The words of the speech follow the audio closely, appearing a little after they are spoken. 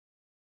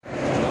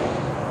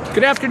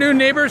Good afternoon,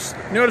 neighbors.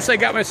 Notice I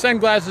got my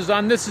sunglasses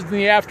on. This is in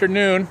the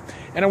afternoon,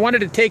 and I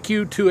wanted to take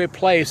you to a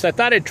place. I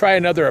thought I'd try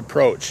another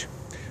approach,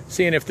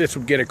 seeing if this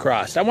would get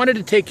across. I wanted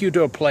to take you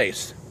to a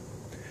place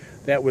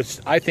that was,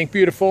 I think,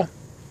 beautiful.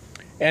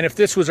 And if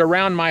this was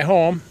around my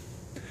home,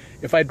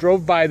 if I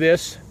drove by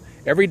this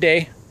every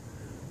day,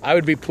 I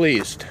would be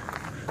pleased.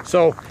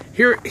 So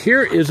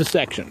here is a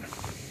section.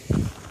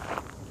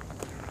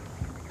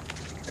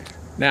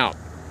 Now,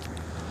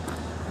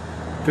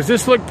 does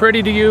this look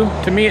pretty to you?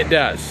 To me, it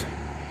does.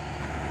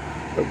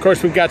 Of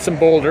course, we've got some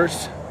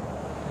boulders,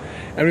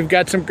 and we've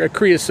got some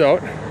creosote.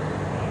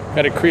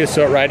 Got a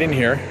creosote right in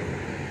here.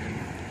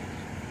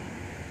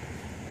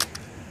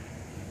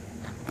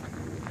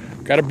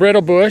 Got a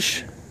brittle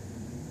bush.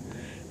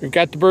 We've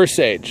got the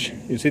bursage.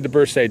 You see the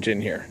bursage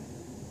in here.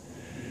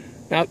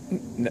 Now,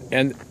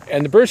 and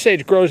the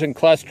bursage grows in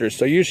clusters,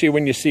 so usually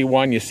when you see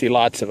one, you see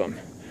lots of them.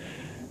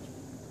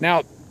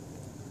 Now,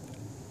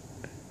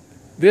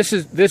 this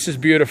is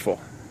beautiful,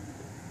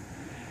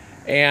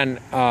 and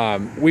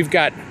we've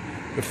got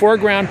the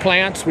foreground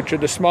plants, which are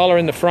the smaller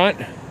in the front.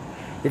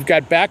 We've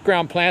got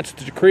background plants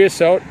with the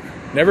creosote,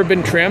 never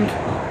been trimmed.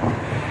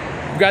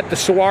 We've got the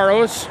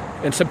saguaros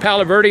and some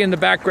palo verde in the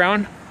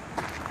background.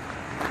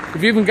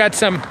 We've even got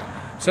some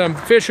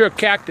fishhook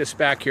cactus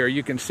back here.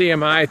 You can see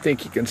them. I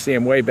think you can see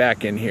them way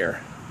back in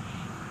here.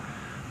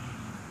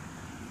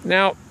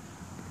 Now,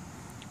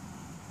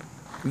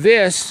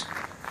 this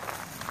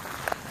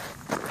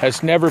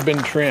has never been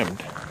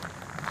trimmed.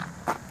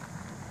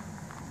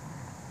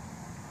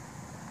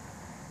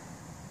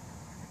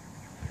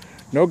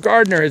 No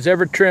gardener has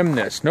ever trimmed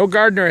this. No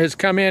gardener has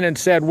come in and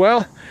said,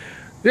 well,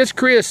 this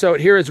creosote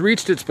here has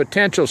reached its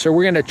potential, so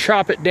we're going to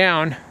chop it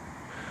down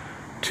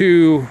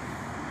to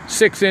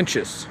 6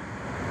 inches.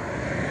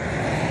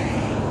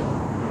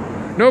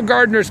 No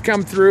gardeners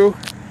come through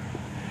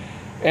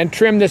and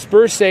trim this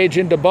bursage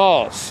into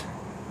balls.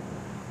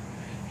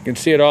 You can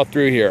see it all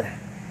through here.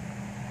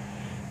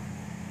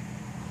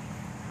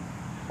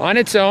 On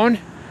its own,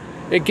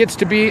 it gets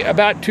to be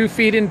about 2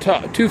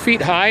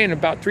 feet high and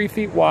about 3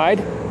 feet wide,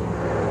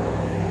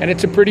 and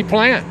it's a pretty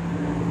plant.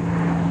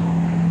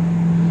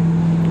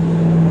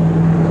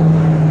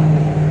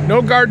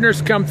 No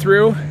gardeners come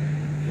through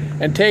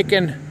and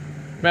taken.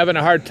 I'm having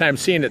a hard time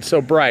seeing it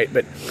so bright,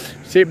 but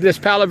see this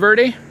palo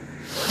verde?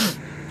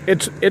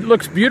 It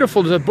looks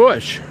beautiful as a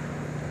bush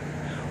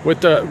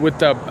with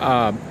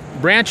the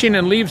branching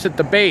and leaves at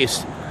the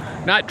base,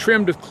 not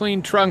trimmed with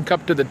clean trunk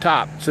up to the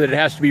top, so that it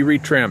has to be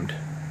retrimmed.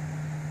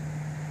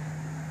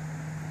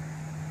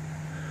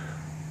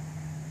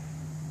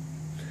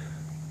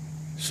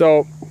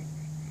 So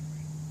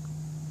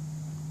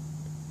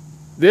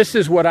this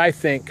is what I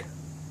think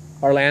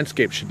our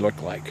landscape should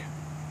look like.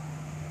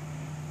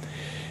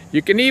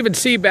 You can even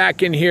see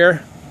back in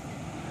here,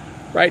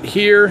 right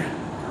here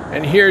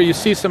and here, you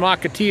see some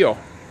ocotillo,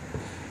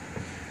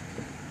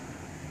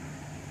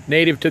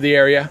 native to the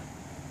area.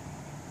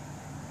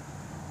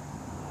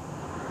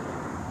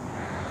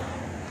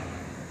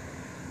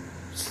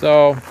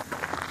 So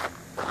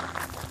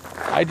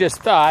I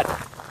just thought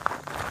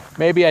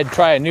maybe I'd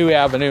try a new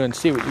avenue and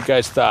see what you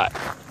guys thought.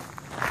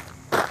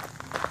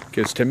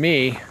 Because to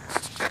me,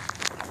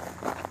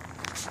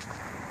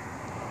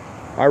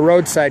 our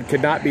roadside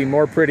could not be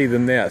more pretty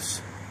than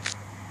this.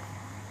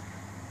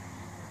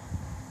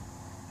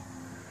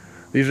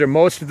 These are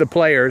most of the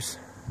players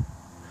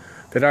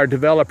that our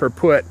developer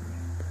put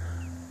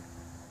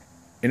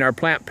in our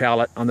plant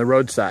palette on the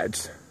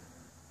roadsides.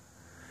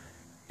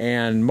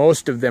 And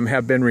most of them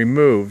have been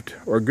removed,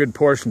 or good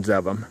portions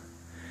of them.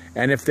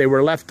 And if they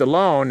were left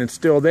alone and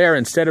still there,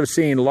 instead of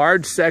seeing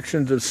large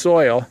sections of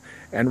soil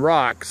and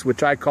rocks,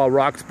 which I call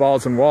rocks,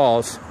 balls, and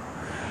walls,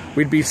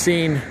 we'd be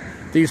seeing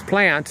these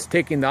plants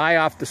taking the eye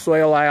off the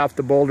soil, eye off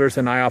the boulders,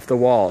 and eye off the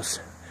walls.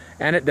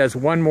 And it does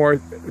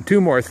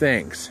two more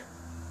things.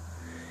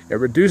 It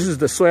reduces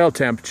the soil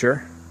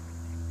temperature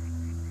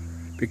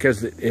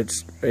because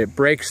it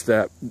breaks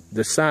the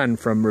sun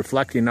from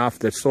reflecting off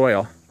the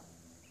soil.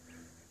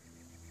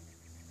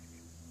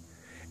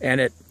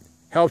 And it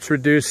helps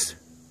reduce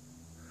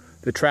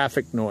the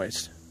traffic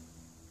noise.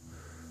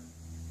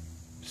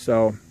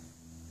 So,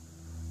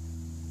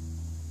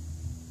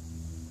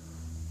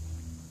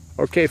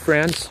 okay,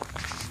 friends,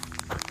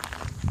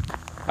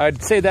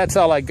 I'd say that's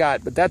all I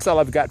got, but that's all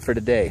I've got for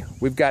today.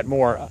 We've got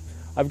more.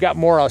 I've got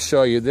more I'll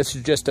show you. This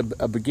is just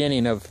a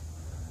beginning of,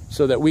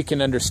 so that we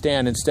can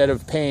understand, instead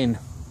of paying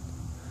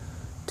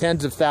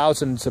tens of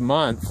thousands a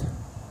month,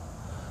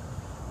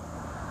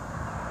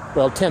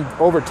 well,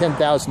 over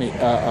 10,000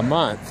 a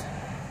month,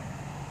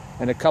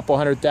 and a couple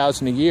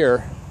 $100,000 a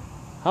year,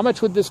 how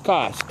much would this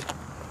cost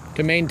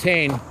to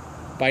maintain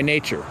by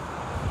nature?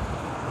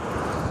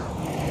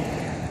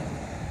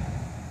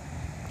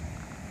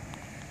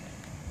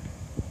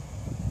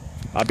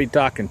 I'll be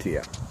talking to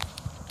you.